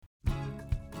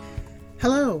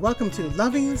Hello, welcome to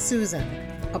Loving Susan,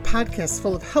 a podcast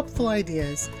full of helpful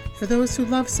ideas for those who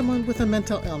love someone with a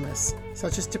mental illness,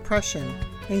 such as depression,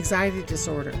 anxiety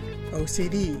disorder,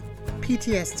 OCD,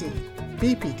 PTSD,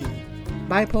 BPD,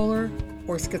 bipolar,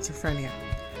 or schizophrenia.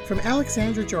 From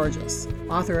Alexandra Georges,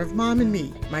 author of Mom and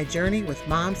Me, My Journey with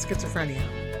Mom Schizophrenia.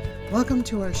 Welcome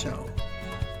to our show.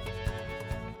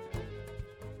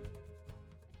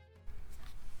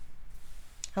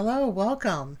 Hello,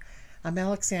 welcome. I'm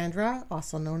Alexandra,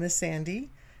 also known as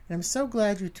Sandy, and I'm so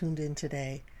glad you tuned in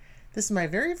today. This is my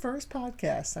very first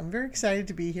podcast. I'm very excited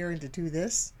to be here and to do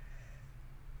this.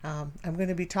 I'm going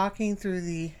to be talking through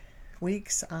the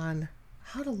weeks on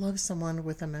how to love someone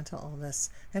with a mental illness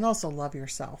and also love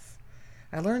yourself.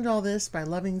 I learned all this by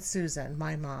loving Susan,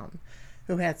 my mom,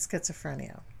 who had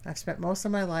schizophrenia. I've spent most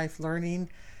of my life learning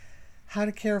how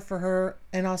to care for her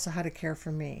and also how to care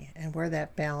for me and where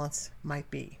that balance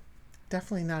might be.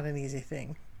 Definitely not an easy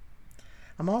thing.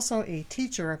 I'm also a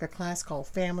teacher of a class called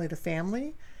Family to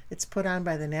Family. It's put on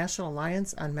by the National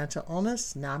Alliance on Mental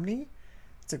Illness, NAMNE.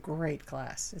 It's a great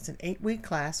class. It's an 8-week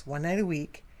class, 1 night a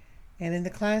week. And in the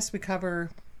class we cover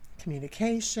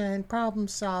communication, problem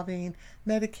solving,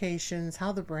 medications,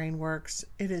 how the brain works.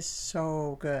 It is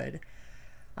so good.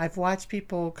 I've watched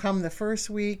people come the first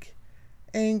week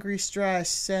angry,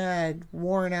 stressed, sad,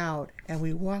 worn out, and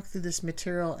we walk through this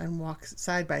material and walk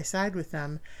side by side with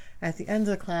them. At the end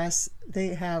of the class, they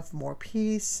have more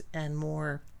peace and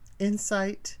more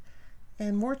insight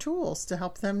and more tools to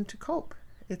help them to cope.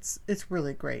 It's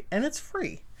really great, and it's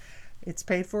free. It's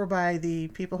paid for by the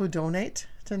people who donate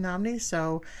to NAMNE.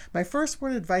 So my first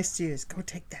word of advice to you is go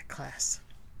take that class.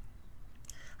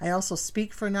 I also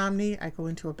speak for NAMNE. I go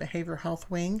into a behavioral health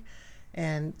wing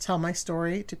and tell my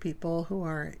story to people who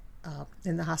are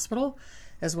in the hospital,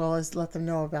 as well as let them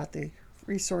know about the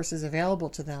resources available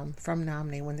to them from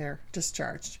NAMNE when they're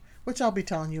discharged, which I'll be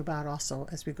telling you about also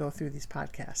as we go through these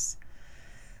podcasts.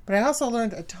 But I also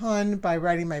learned a ton by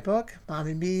writing my book, Mom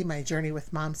and Me, My Journey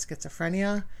with Mom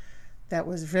Schizophrenia. That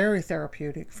was very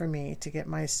therapeutic for me to get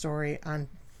my story on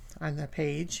the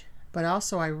page. But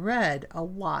also I read a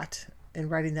lot in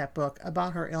writing that book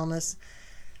about her illness,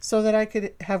 so that I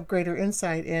could have greater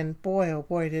insight, and boy, oh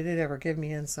boy, did it ever give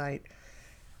me insight.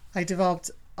 I developed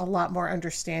a lot more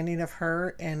understanding of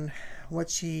her and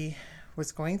what she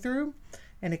was going through,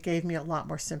 and it gave me a lot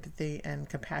more sympathy and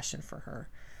compassion for her.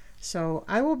 So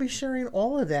I will be sharing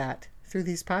all of that through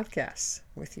these podcasts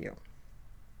with you.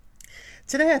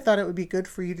 Today I thought it would be good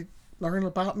for you to learn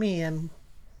about me and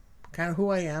kind of who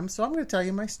I am, so I'm going to tell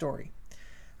you my story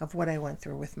of what I went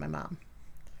through with my mom.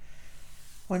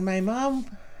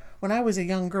 When I was a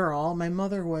young girl, my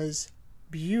mother was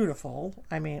beautiful.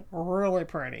 I mean, really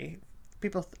pretty.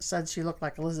 People said she looked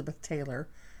like Elizabeth Taylor,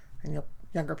 and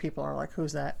younger people are like,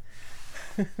 who's that?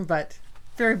 But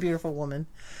very beautiful woman.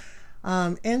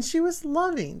 And she was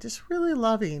loving, just really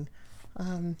loving.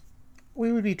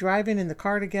 We would be driving in the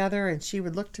car together, and she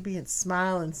would look to me and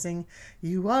smile and sing,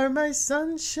 "You are my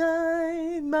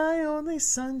sunshine, my only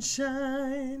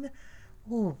sunshine."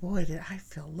 Oh boy, did I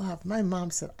feel love. My mom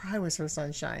said I was her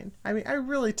sunshine. I mean, I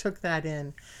really took that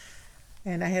in.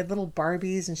 And I had little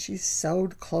Barbies, and she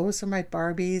sewed clothes for my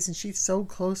Barbies, and she sewed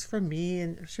clothes for me,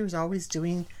 and she was always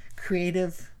doing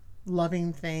creative,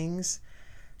 loving things.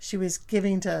 She was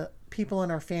giving to people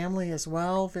in our family as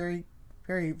well. Very,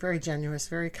 very, very generous,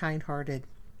 very kind-hearted.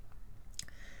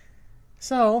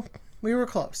 So we were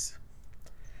close.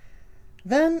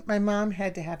 Then my mom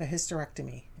had to have a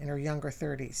hysterectomy in her younger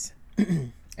 30s.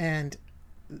 And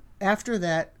after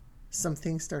that, some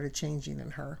things started changing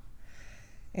in her.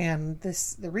 And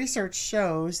the research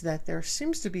shows that there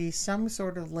seems to be some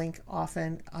sort of link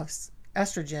often of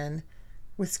estrogen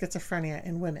with schizophrenia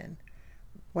in women.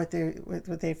 What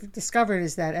they've discovered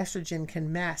is that estrogen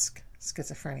can mask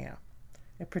schizophrenia.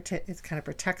 It kind of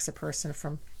protects a person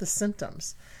from the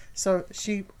symptoms. So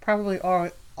she probably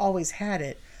always had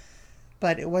it,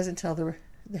 but it wasn't until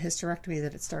the hysterectomy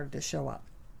that it started to show up.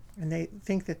 And they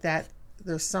think that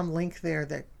there's some link there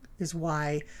that is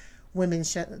why women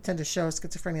tend to show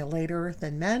schizophrenia later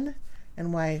than men,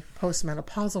 and why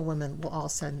postmenopausal women will all of a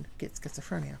sudden get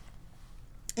schizophrenia.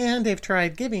 And they've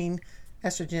tried giving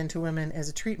estrogen to women as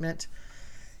a treatment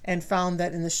and found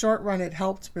that in the short run it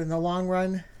helped, but in the long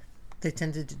run they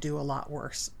tended to do a lot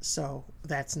worse. So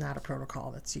that's not a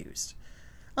protocol that's used.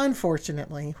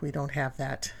 Unfortunately, we don't have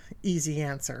that easy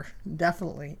answer.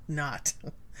 Definitely not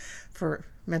for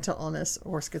mental illness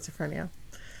or schizophrenia.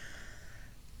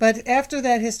 But after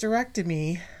that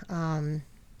hysterectomy,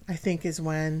 I think is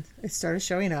when it started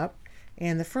showing up.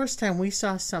 And the first time we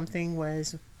saw something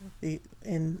was in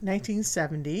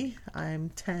 1970.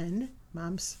 I'm 10.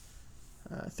 Mom's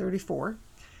 34.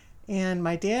 And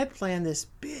my dad planned this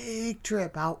big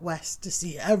trip out west to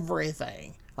see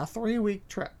everything, a 3-week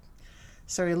trip.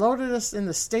 So he loaded us in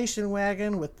the station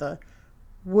wagon with the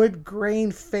wood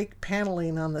grain fake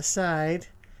paneling on the side,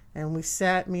 and we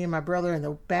sat, me and my brother, in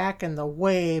the back and the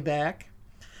way back,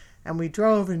 and we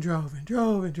drove and drove and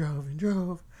drove and drove and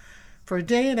drove for a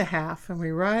day and a half, and we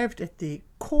arrived at the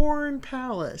Corn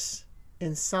Palace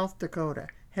in South Dakota.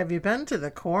 Have you been to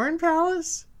the Corn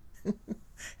Palace?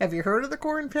 Have you heard of the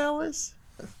Corn Palace?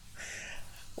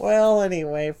 Well,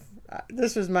 anyway,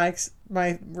 this was my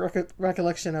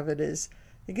recollection of it is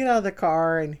you get out of the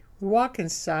car and we walk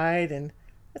inside, and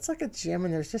it's like a gym,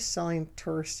 and there's just selling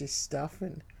touristy stuff,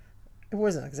 and it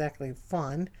wasn't exactly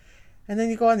fun. And then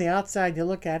you go on the outside, you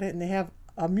look at it, and they have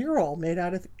a mural made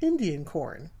out of Indian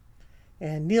corn.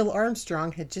 And Neil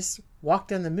Armstrong had just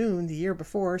walked on the moon the year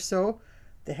before, so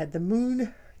they had the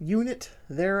moon unit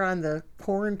there on the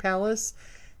Corn Palace,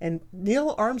 and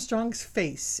Neil Armstrong's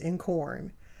face in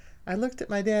corn. I looked at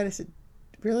my dad, I said,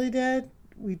 "Really, Dad?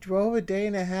 We drove a day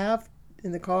and a half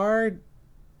in the car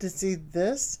to see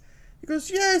this?" He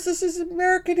goes, "Yes, this is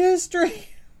American history."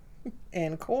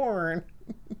 And corn.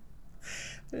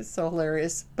 It's so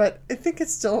hilarious. But I think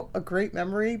it's still a great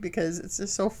memory because it's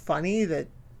just so funny that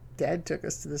Dad took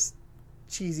us to this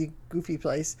cheesy, goofy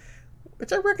place,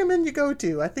 which I recommend you go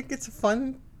to. I think it's a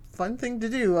fun thing to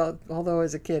do, although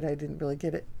as a kid I didn't really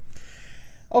get it.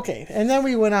 Okay, and then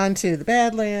we went on to the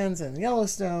Badlands and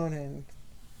Yellowstone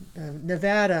and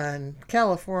Nevada and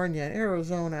California and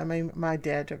Arizona. I mean, my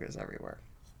dad took us everywhere.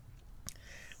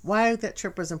 Why that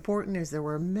trip was important is there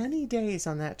were many days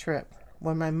on that trip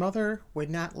when my mother would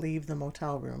not leave the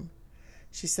motel room.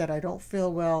 She said, "I don't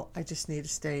feel well. I just need to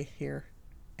stay here."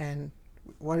 And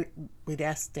what we'd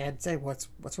ask Dad, say, what's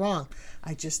wrong?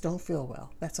 "I just don't feel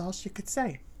well." That's all she could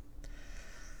say.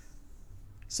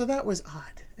 So that was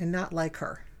odd and not like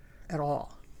her at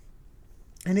all.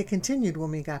 And it continued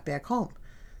when we got back home.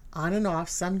 On and off,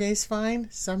 some days fine,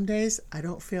 some days I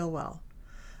don't feel well.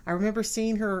 I remember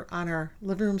seeing her on our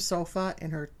living room sofa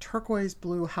in her turquoise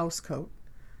blue house coat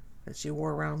that she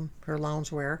wore around her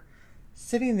loungewear,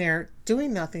 sitting there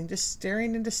doing nothing, just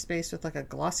staring into space with like a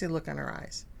glossy look on her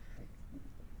eyes.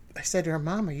 I said to her,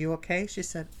 "Mom, are you okay?" She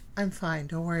said, "I'm fine.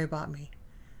 Don't worry about me."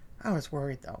 I was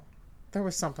worried, though. There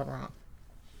was something wrong.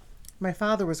 My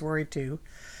father was worried, too,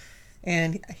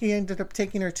 and he ended up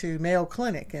taking her to Mayo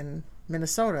Clinic in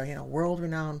Minnesota,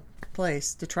 world-renowned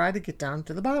place, to try to get down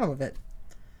to the bottom of it.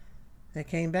 They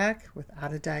came back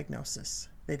without a diagnosis.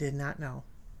 They did not know.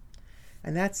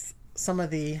 And that's some of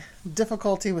the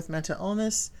difficulty with mental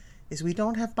illness, is we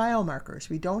don't have biomarkers.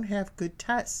 We don't have good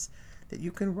tests that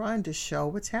you can run to show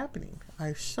what's happening.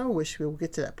 I so wish we will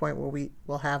get to that point where we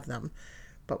will have them.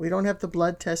 But we don't have the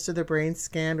blood test or the brain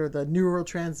scan or the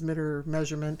neurotransmitter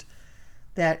measurement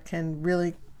that can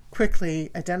really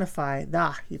quickly identify,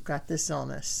 you've got this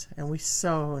illness. And we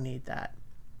so need that.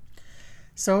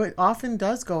 So it often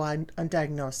does go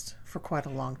undiagnosed for quite a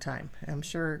long time. I'm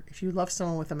sure if you love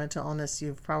someone with a mental illness,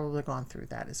 you've probably gone through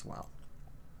that as well.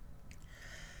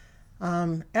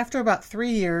 After about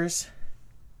 3 years,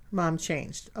 Mom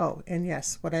changed. Oh, and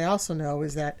yes, what I also know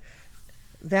is that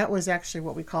was actually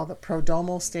what we call the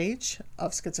prodromal stage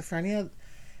of schizophrenia.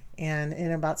 And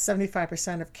in about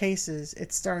 75% of cases,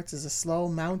 it starts as a slow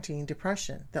mounting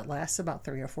depression that lasts about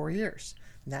 3 or 4 years.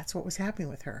 And that's what was happening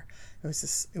with her.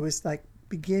 It was like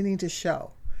beginning to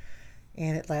show.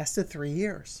 And it lasted 3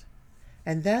 years.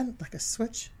 And then, like a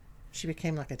switch, she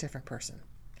became like a different person.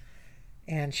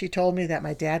 And she told me that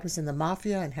my dad was in the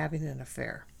mafia and having an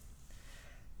affair.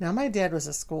 Now, my dad was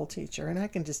a school teacher, and I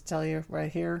can just tell you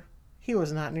right here, he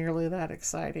was not nearly that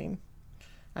exciting.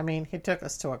 I mean, he took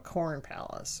us to a corn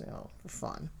palace, for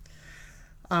fun.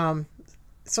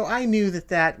 So I knew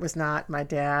that was not my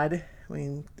dad. I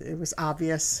mean, it was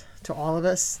obvious to all of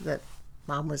us that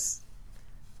Mom was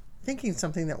thinking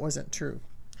something that wasn't true.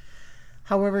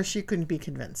 However, she couldn't be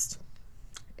convinced.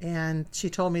 And she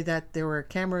told me that there were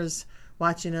cameras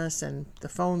watching us and the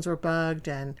phones were bugged.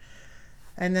 And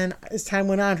then as time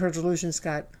went on, her delusions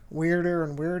got weirder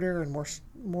and weirder and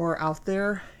more out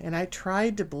there. And I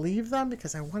tried to believe them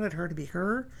because I wanted her to be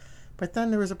her. But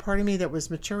then there was a part of me that was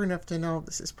mature enough to know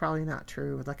this is probably not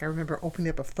true. Like I remember opening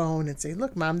up a phone and saying,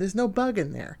 "Look, Mom, there's no bug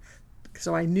in there."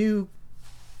 So I knew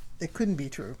it couldn't be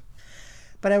true.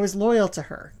 But I was loyal to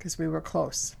her because we were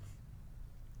close.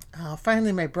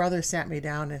 Finally, my brother sat me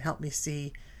down and helped me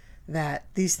see that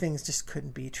these things just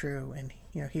couldn't be true. And,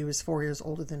 he was 4 years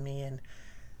older than me, and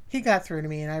he got through to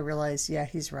me, and I realized, yeah,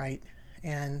 he's right.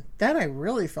 And then I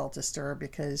really felt disturbed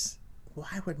because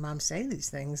why would Mom say these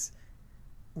things?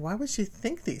 Why would she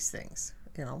think these things?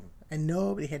 and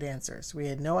nobody had answers. We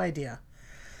had no idea.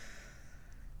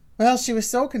 Well, she was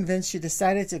so convinced she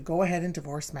decided to go ahead and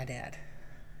divorce my dad.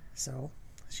 So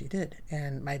she did.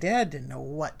 And my dad didn't know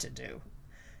what to do.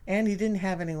 And he didn't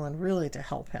have anyone really to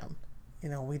help him.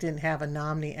 We didn't have a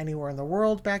nominee anywhere in the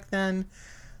world back then.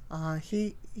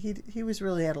 He was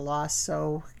really at a loss.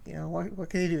 So, what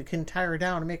could he do? He couldn't tie her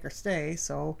down and make her stay.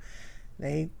 So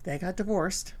they got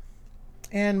divorced.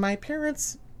 And my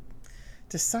parents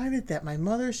decided that my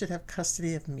mother should have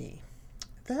custody of me.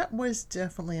 That was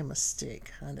definitely a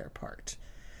mistake on their part.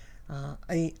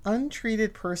 A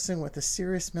untreated person with a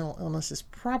serious mental illness is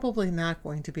probably not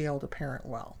going to be able to parent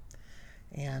well.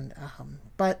 And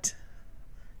but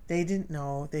they didn't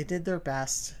know. They did their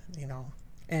best,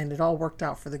 and it all worked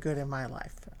out for the good in my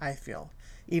life, I feel.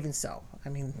 Even so,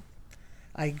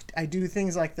 I do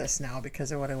things like this now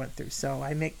because of what I went through. So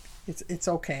it's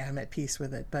okay. I'm at peace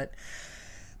with it. But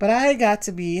I got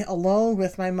to be alone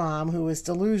with my mom, who was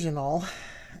delusional,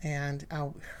 and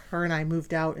her and I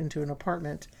moved out into an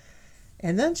apartment.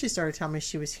 And then she started telling me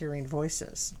she was hearing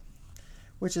voices,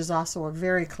 which is also a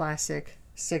very classic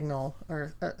signal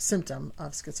or symptom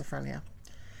of schizophrenia.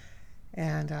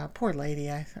 And poor lady,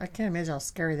 I can't imagine how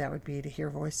scary that would be to hear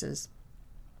voices.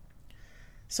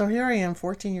 So here I am,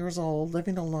 14 years old,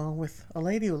 living alone with a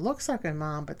lady who looks like my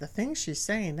mom, but the things she's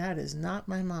saying, that is not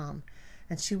my mom.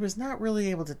 And she was not really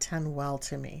able to tend well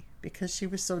to me because she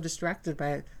was so distracted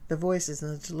by the voices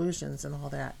and the delusions and all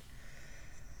that.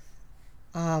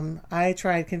 I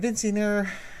tried convincing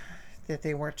her that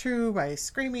they weren't true by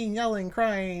screaming, yelling,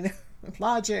 crying,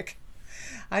 logic.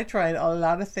 I tried a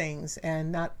lot of things,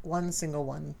 and not one single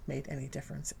one made any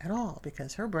difference at all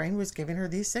because her brain was giving her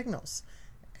these signals.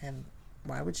 And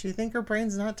why would she think her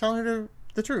brain's not telling her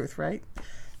the truth, right?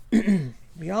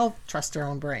 We all trust our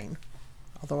own brain,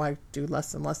 although I do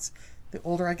less and less the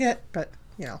older I get, but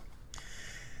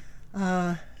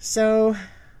so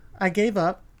I gave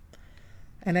up.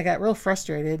 And I got real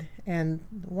frustrated. And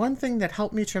one thing that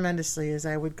helped me tremendously is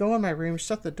I would go in my room,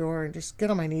 shut the door, and just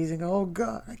get on my knees and go, oh,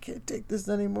 God, I can't take this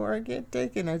anymore. I can't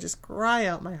take it. And I just cry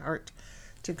out my heart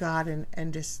to God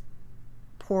and just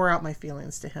pour out my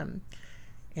feelings to him.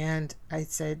 And I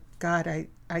said, God,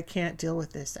 I can't deal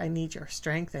with this. I need your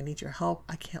strength. I need your help.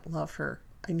 I can't love her.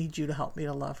 I need you to help me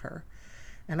to love her.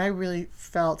 And I really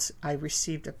felt I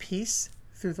received a peace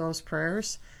through those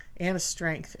prayers and a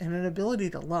strength and an ability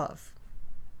to love.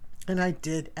 And I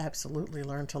did absolutely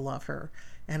learn to love her.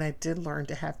 And I did learn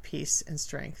to have peace and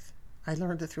strength. I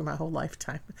learned it through my whole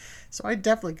lifetime. So I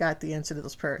definitely got the answer to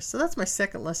those prayers. So that's my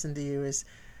second lesson to you is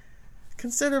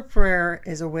consider prayer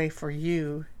as a way for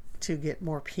you to get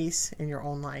more peace in your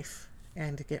own life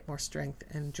and to get more strength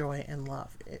and joy and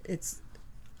love.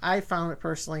 I found it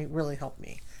personally really helped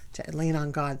me to lean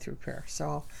on God through prayer.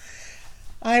 So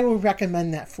I will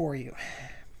recommend that for you.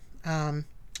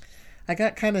 I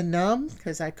got kind of numb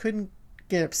because I couldn't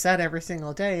get upset every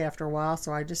single day after a while.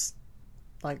 So I just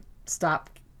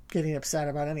stopped getting upset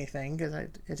about anything because I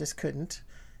just couldn't.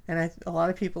 And a lot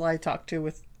of people I talk to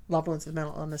with loved ones with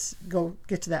mental illness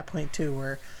get to that point too,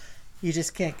 where you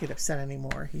just can't get upset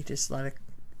anymore. You just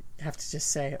have to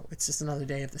just say it's just another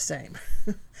day of the same.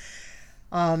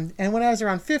 And when I was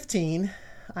around 15,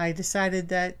 I decided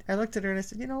that I looked at her and I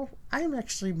said, I am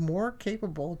actually more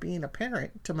capable of being a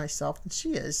parent to myself than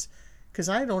she is because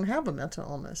I don't have a mental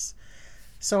illness.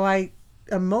 So I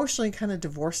emotionally kind of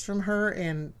divorced from her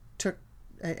and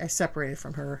I separated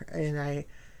from her, and I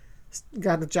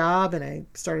got a job and I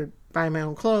started buying my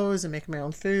own clothes and making my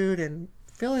own food and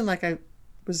feeling like I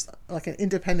was like an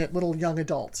independent little young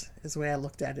adult is the way I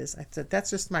looked at it. I said,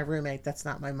 that's just my roommate. That's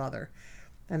not my mother.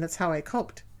 And that's how I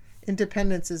coped.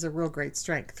 Independence is a real great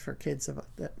strength for kids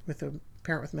with a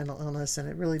parent with mental illness, and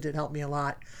it really did help me a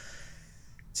lot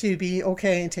to be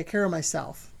okay and take care of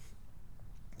myself.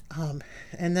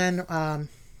 And then when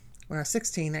I was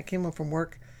 16, I came home from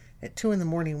work at 2 a.m.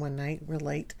 one night, real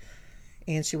late,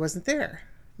 and she wasn't there.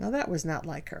 Now that was not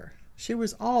like her. She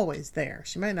was always there.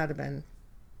 She might not have been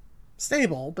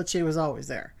stable, but she was always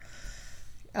there.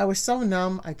 I was so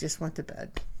numb, I just went to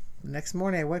bed. The next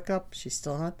morning I woke up, she's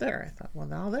still not there. I thought, well,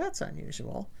 now that's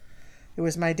unusual. It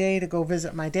was my day to go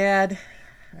visit my dad.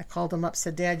 I called him up,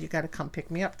 said, Dad, you got to come pick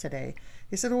me up today.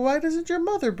 He said, well, why doesn't your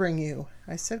mother bring you?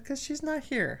 I said, because she's not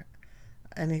here.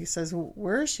 And he says, well,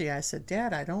 where is she? I said,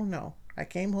 Dad, I don't know. I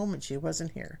came home and she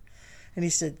wasn't here. And he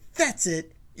said, that's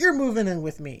it. You're moving in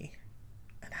with me.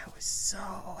 And I was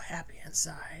so happy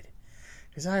inside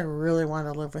because I really want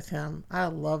to live with him. I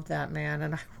loved that man,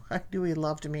 and I knew he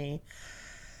loved me.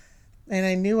 And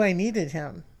I knew I needed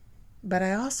him. But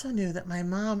I also knew that my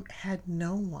mom had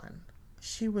no one.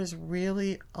 She was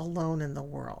really alone in the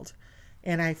world.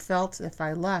 And I felt if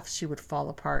I left, she would fall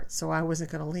apart. So I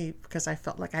wasn't going to leave because I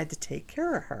felt like I had to take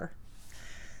care of her.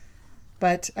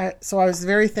 But so I was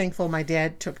very thankful my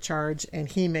dad took charge and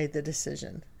he made the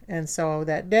decision. And so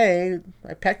that day,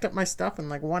 I packed up my stuff in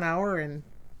like 1 hour and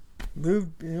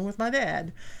moved in with my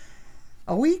dad.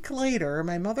 A week later,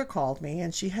 my mother called me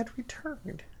and she had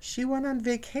returned. She went on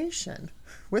vacation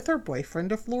with her boyfriend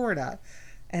to Florida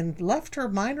and left her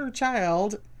minor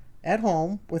child at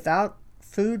home without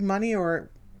food, money, or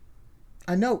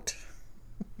a note.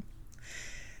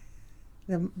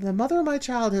 The mother of my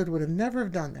childhood would have never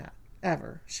have done that,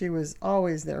 ever. She was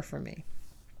always there for me.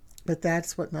 But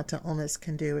that's what mental illness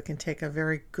can do. It can take a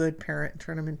very good parent and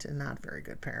turn them into a not very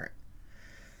good parent.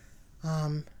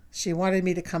 She wanted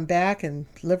me to come back and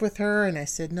live with her, and I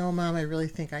said, no, Mom, I really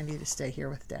think I need to stay here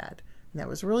with Dad. And that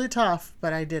was really tough,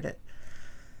 but I did it.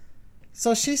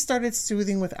 So she started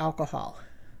soothing with alcohol.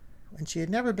 And she had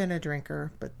never been a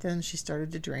drinker, but then she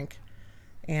started to drink.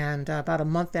 And about a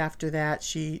month after that,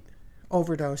 she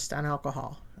overdosed on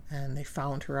alcohol. And they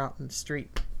found her out in the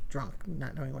street, drunk,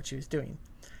 not knowing what she was doing.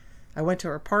 I went to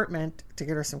her apartment to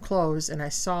get her some clothes, and I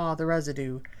saw the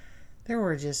residue. There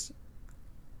were just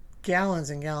gallons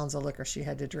and gallons of liquor she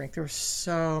had to drink. There were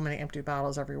so many empty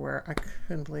bottles everywhere. I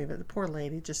couldn't believe it. The poor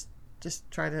lady just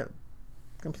tried to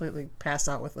completely pass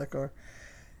out with liquor.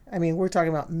 I mean, we're talking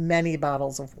about many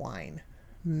bottles of wine.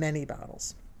 Many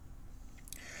bottles.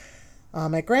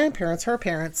 My grandparents, her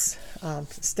parents,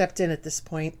 stepped in at this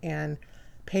point and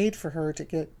paid for her to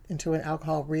get into an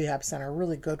alcohol rehab center, a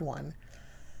really good one.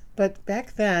 But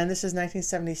back then, this is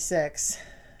 1976,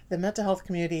 the mental health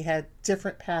community had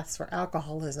different paths for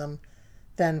alcoholism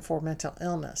than for mental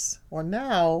illness. Well,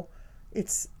 now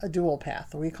it's a dual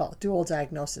path. We call it dual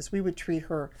diagnosis. We would treat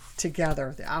her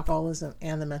together, the alcoholism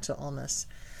and the mental illness,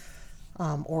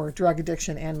 or drug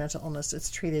addiction and mental illness. It's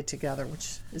treated together,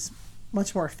 which is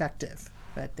much more effective.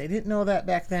 But they didn't know that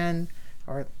back then,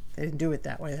 or they didn't do it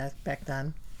that way back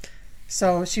then.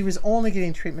 So she was only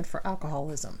getting treatment for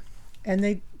alcoholism. And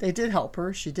they did help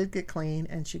her. She did get clean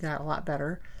and she got a lot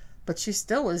better. But she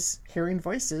still was hearing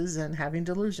voices and having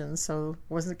delusions, so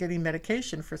wasn't getting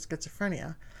medication for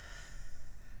schizophrenia.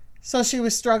 So she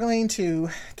was struggling to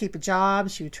keep a job.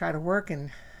 She would try to work,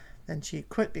 and then she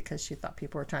quit because she thought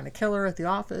people were trying to kill her at the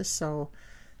office.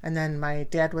 And then my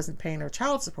dad wasn't paying her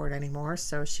child support anymore,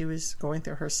 so she was going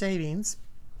through her savings.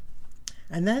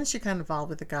 And then she got involved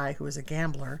with a guy who was a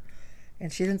gambler,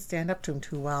 and she didn't stand up to him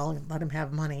too well and let him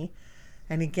have money,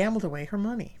 and he gambled away her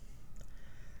money.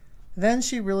 Then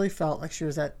she really felt like she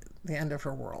was at the end of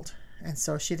her world, and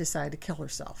so she decided to kill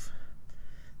herself.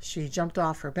 She jumped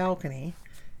off her balcony,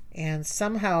 and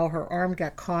somehow her arm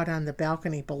got caught on the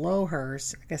balcony below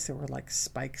hers. I guess there were like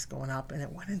spikes going up, and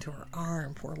it went into her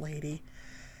arm, poor lady.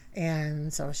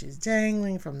 And so she's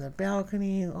dangling from the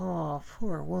balcony. Oh,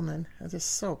 poor woman. It's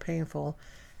just so painful.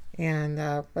 And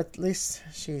but at least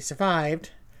she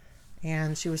survived,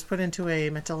 and she was put into a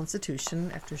mental institution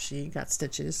after she got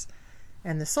stitches.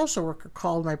 And the social worker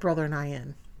called my brother and I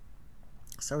in.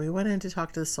 So we went in to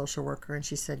talk to the social worker, and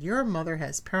she said, your mother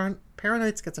has paranoid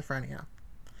schizophrenia.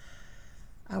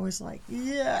 I was like,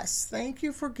 yes, thank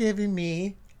you for giving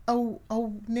me a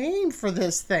name for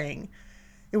this thing.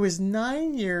 It was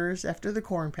 9 years after the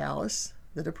Corn Palace,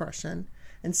 the Depression,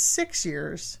 and 6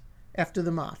 years after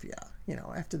the Mafia.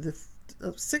 After the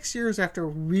 6 years after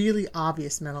really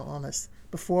obvious mental illness,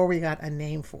 before we got a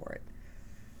name for it.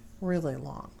 Really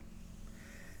long.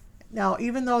 Now,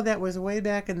 even though that was way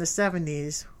back in the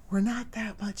 70s, we're not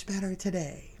that much better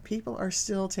today. People are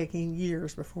still taking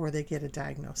years before they get a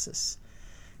diagnosis.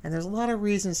 And there's a lot of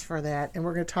reasons for that. And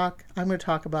I'm going to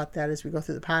talk about that as we go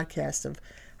through the podcast of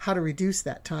how to reduce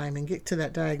that time and get to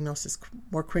that diagnosis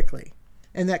more quickly.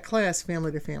 And that class,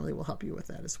 Family to Family, will help you with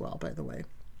that as well, by the way.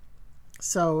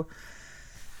 So,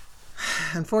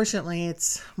 unfortunately,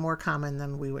 it's more common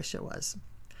than we wish it was.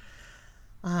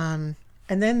 And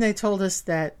then they told us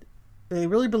that they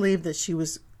really believed that she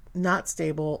was not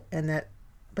stable,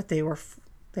 but they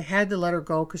had to let her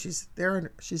go because she's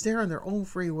there on their own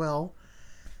free will,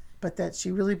 but that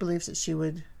she really believes that she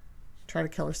would try to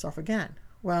kill herself again.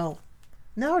 Well,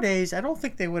 nowadays, I don't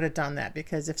think they would have done that,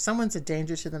 because if someone's a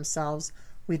danger to themselves,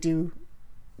 we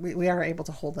are able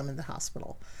to hold them in the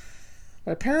hospital.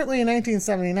 But apparently in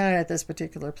 1979 at this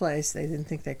particular place, they didn't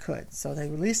think they could. So they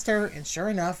released her, and sure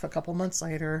enough, a couple months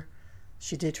later,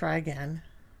 she did try again.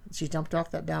 She jumped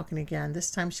off that balcony again. This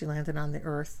time she landed on the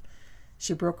earth.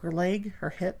 She broke her leg,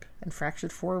 her hip, and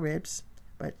fractured 4 ribs,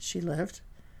 but she lived.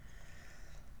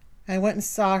 I went and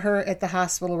saw her at the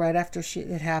hospital right after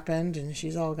it happened, and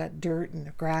she's all got dirt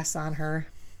and grass on her.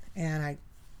 And I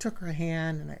took her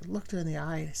hand and I looked her in the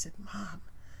eye and I said, Mom,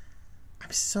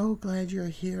 I'm so glad you're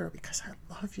here because I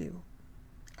love you.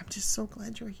 I'm just so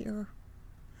glad you're here.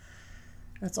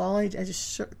 That's all I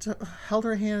just held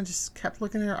her hand and just kept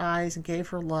looking in her eyes and gave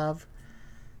her love.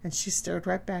 And she stared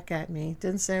right back at me,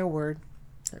 didn't say a word.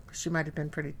 She might have been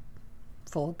pretty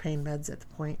full of pain meds at the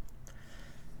point.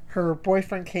 Her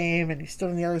boyfriend came and he stood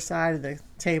on the other side of the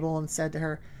table and said to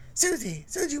her, Susie,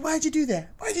 why'd you do that?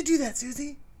 Why'd you do that,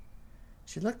 Susie?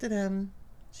 She looked at him.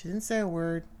 She didn't say a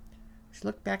word. She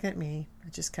looked back at me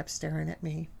and just kept staring at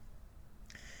me.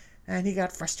 And he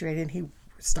got frustrated and he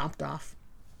stomped off.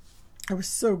 I was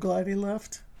so glad he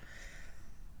left.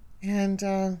 And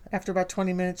after about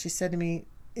 20 minutes, she said to me,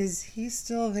 is he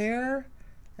still there?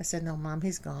 I said, no, Mom,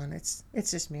 he's gone. It's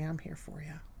just me. I'm here for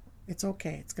you. It's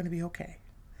okay. It's going to be okay.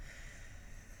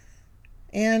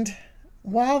 And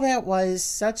while that was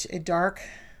such a dark,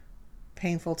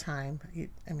 painful time,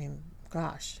 I mean,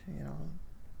 gosh,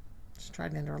 she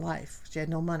tried to end her life. She had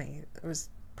no money. It was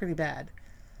pretty bad.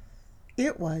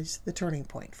 It was the turning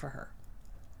point for her.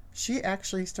 She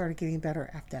actually started getting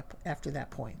better after that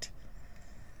point.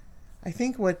 I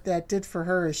think what that did for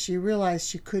her is she realized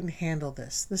she couldn't handle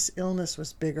this. This illness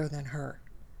was bigger than her.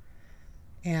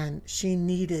 And she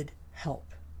needed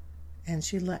help. And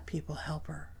she let people help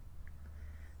her.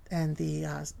 And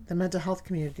the mental health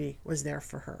community was there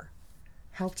for her.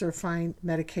 Helped her find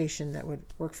medication that would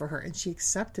work for her. And she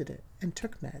accepted it and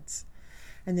took meds.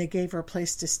 And they gave her a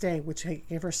place to stay, which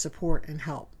gave her support and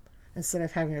help, instead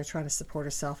of having her try to support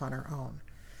herself on her own.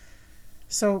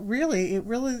 So really, it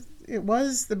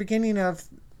was the beginning of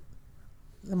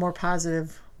the more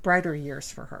positive, brighter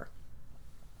years for her.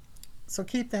 So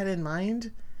keep that in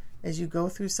mind as you go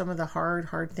through some of the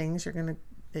hard things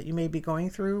that you may be going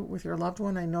through with your loved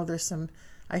one. I know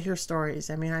I hear stories.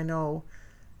 I mean, I know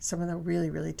some of the really,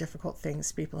 really difficult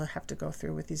things people have to go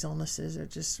through with these illnesses are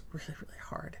just really, really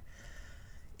hard.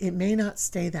 It may not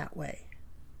stay that way.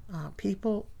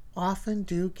 People often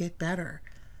do get better.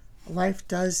 Life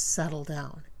does settle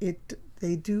down.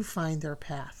 They do find their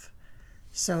path.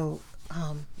 So,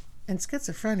 and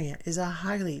schizophrenia is a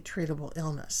highly treatable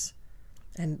illness.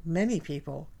 And many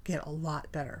people get a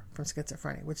lot better from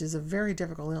schizophrenia, which is a very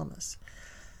difficult illness.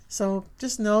 So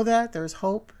just know that there's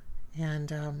hope.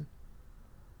 And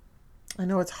I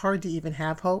know it's hard to even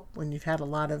have hope when you've had a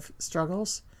lot of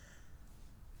struggles.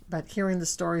 But hearing the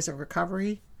stories of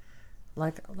recovery,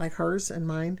 like hers and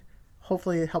mine,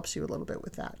 hopefully it helps you a little bit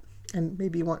with that. And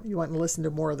maybe you want to listen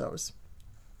to more of those.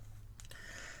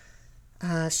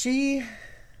 She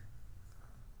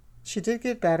did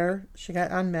get better. She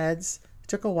got on meds. It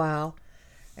took a while.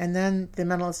 And then the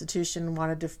mental institution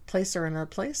wanted to place her in a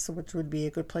place which would be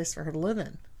a good place for her to live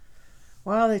in.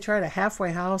 Well, they tried a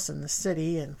halfway house in the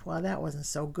city, and well, that wasn't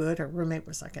so good. Her roommate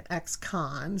was like an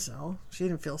ex-con, so she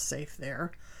didn't feel safe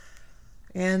there.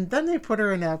 And then they put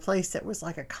her in a place that was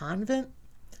like a convent,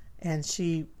 and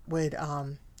she had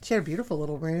a beautiful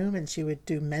little room, and she would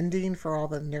do mending for all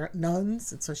the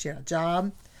nuns, and so she had a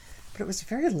job. But it was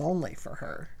very lonely for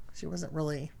her. She wasn't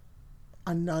really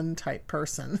a nun type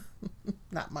person,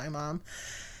 not my mom.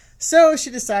 So she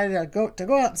decided to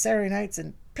go out on Saturday nights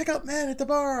and pick up men at the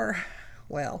bar.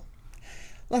 Well,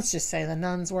 let's just say the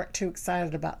nuns weren't too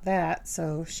excited about that,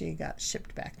 so she got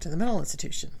shipped back to the mental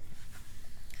institution.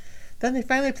 Then they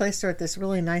finally placed her at this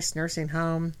really nice nursing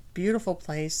home, beautiful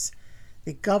place.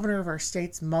 The governor of our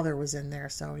state's mother was in there,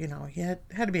 so, you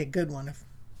had to be a good one if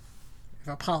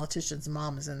a politician's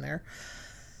mom is in there.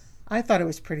 I thought it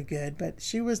was pretty good, but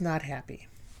she was not happy.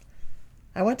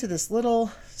 I went to this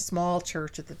little small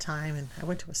church at the time, and I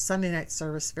went to a Sunday night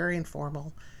service, very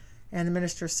informal, and the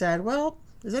minister said, well,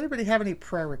 does anybody have any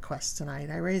prayer requests tonight?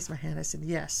 I raised my hand. I said,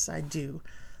 yes, I do.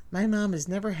 My mom is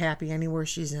never happy anywhere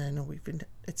she's in.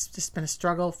 It's just been a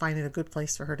struggle finding a good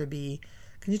place for her to be.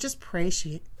 Can you just pray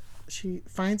she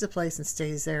finds a place and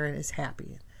stays there and is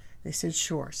happy? They said,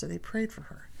 sure. So they prayed for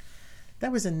her.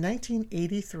 That was in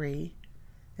 1983,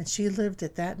 and she lived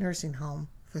at that nursing home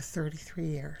for 33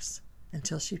 years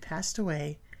until she passed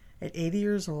away at 80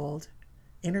 years old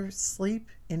in her sleep,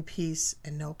 in peace,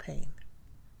 and no pain.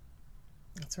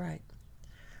 That's right.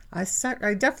 I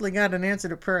definitely got an answer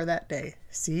to prayer that day.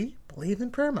 See, believe in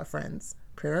prayer, my friends.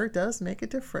 Prayer does make a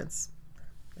difference.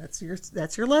 That's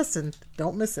your lesson.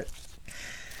 Don't miss it.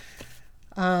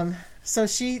 So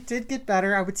she did get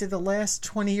better. I would say the last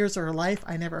 20 years of her life,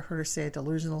 I never heard her say a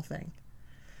delusional thing.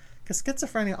 Because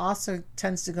schizophrenia also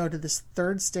tends to go to this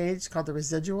third stage called the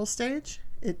residual stage.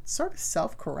 It sort of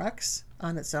self-corrects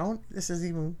on its own. This is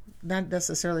even not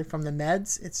necessarily from the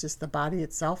meds. It's just the body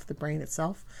itself, the brain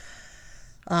itself.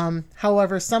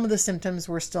 However, some of the symptoms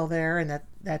were still there, and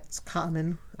that's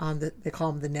common. They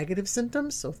call them the negative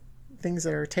symptoms, so things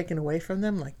that are taken away from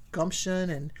them, like gumption,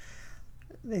 and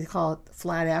they call it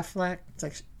flat affect. It's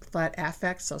like flat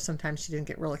affect, so sometimes she didn't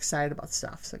get real excited about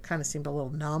stuff, so it kind of seemed a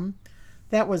little numb.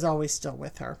 That was always still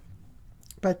with her.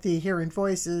 But the hearing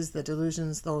voices, the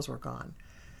delusions, those were gone.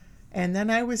 And then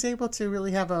I was able to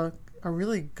really have a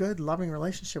really good, loving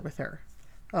relationship with her.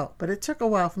 Oh, but it took a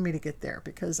while for me to get there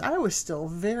because I was still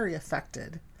very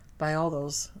affected by all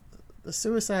the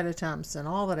suicide attempts and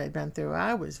all that I'd been through.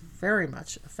 I was very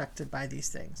much affected by these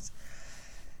things.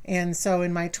 And so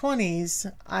in my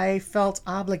 20s, I felt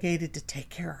obligated to take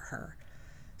care of her.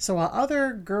 So while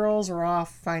other girls were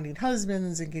off finding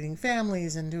husbands and getting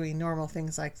families and doing normal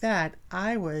things like that,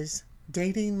 I was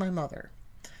dating my mother.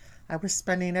 I was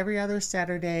spending every other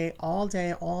Saturday, all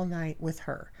day, all night with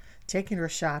her, taking her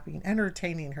shopping,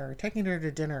 entertaining her, taking her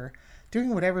to dinner,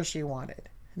 doing whatever she wanted,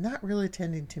 not really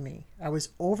tending to me. I was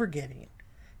overgetting.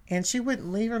 And she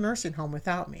wouldn't leave her nursing home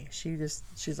without me. She's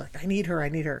like, I need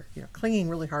her, clinging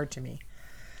really hard to me.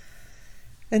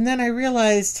 And then I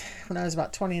realized when I was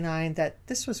about 29 that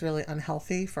this was really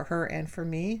unhealthy for her and for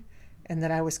me, and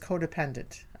that I was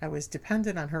codependent. I was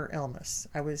dependent on her illness.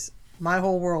 My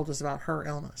whole world was about her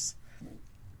illness.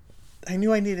 I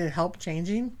knew I needed help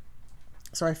changing,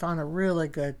 so I found a really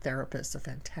good therapist, a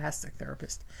fantastic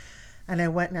therapist. And I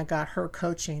went and I got her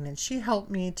coaching, and she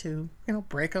helped me to,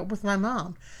 break up with my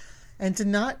mom and to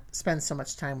not spend so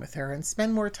much time with her and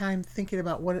spend more time thinking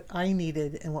about what I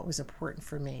needed and what was important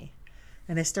for me.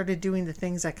 And I started doing the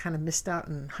things I kind of missed out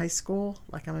in high school.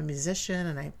 Like, I'm a musician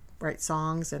and I write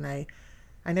songs, and I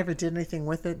never did anything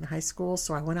with it in high school.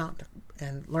 So I went out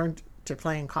and learned to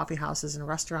play in coffee houses and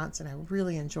restaurants, and I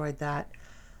really enjoyed that.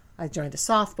 I joined a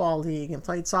softball league and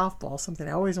played softball, something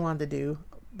I always wanted to do.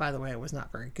 By the way, I was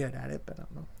not very good at it, but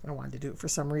I wanted to do it for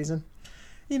some reason.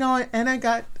 And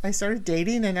I started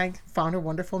dating, and I found a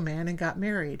wonderful man and got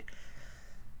married.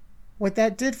 What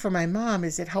that did for my mom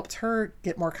is it helped her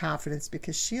get more confidence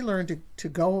because she learned to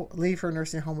go leave her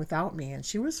nursing home without me, and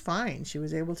she was fine. She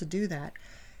was able to do that.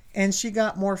 And she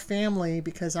got more family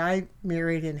because I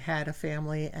married and had a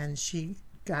family, and she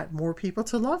got more people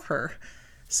to love her.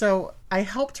 So I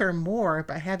helped her more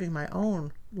by having my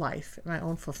own life, my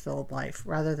own fulfilled life,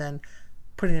 rather than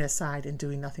putting it aside and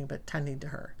doing nothing but tending to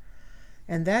her.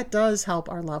 And that does help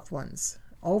our loved ones.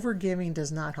 Overgiving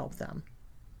does not help them.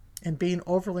 And being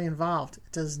overly involved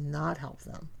does not help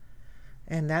them.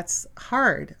 And that's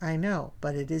hard, I know,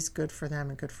 but it is good for them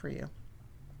and good for you.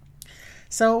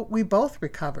 So we both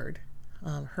recovered.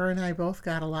 Her and I both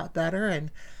got a lot better,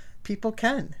 and people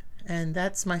can. And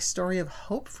that's my story of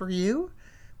hope for you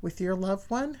with your loved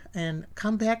one. And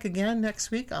come back again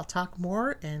next week. I'll talk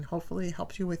more and hopefully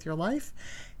help you with your life.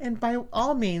 And by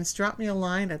all means, drop me a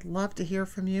line. I'd love to hear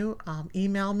from you.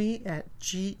 Email me at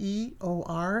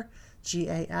GEORGAS,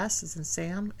 as in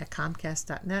Sam, at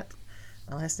Comcast.net.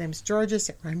 My last name is Georges.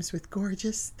 It rhymes with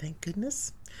gorgeous. Thank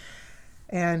goodness.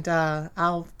 And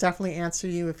I'll definitely answer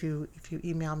you if you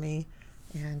email me.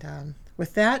 And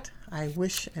with that, I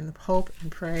wish and hope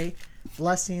and pray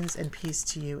blessings and peace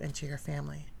to you and to your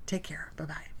family. Take care.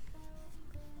 Bye-bye.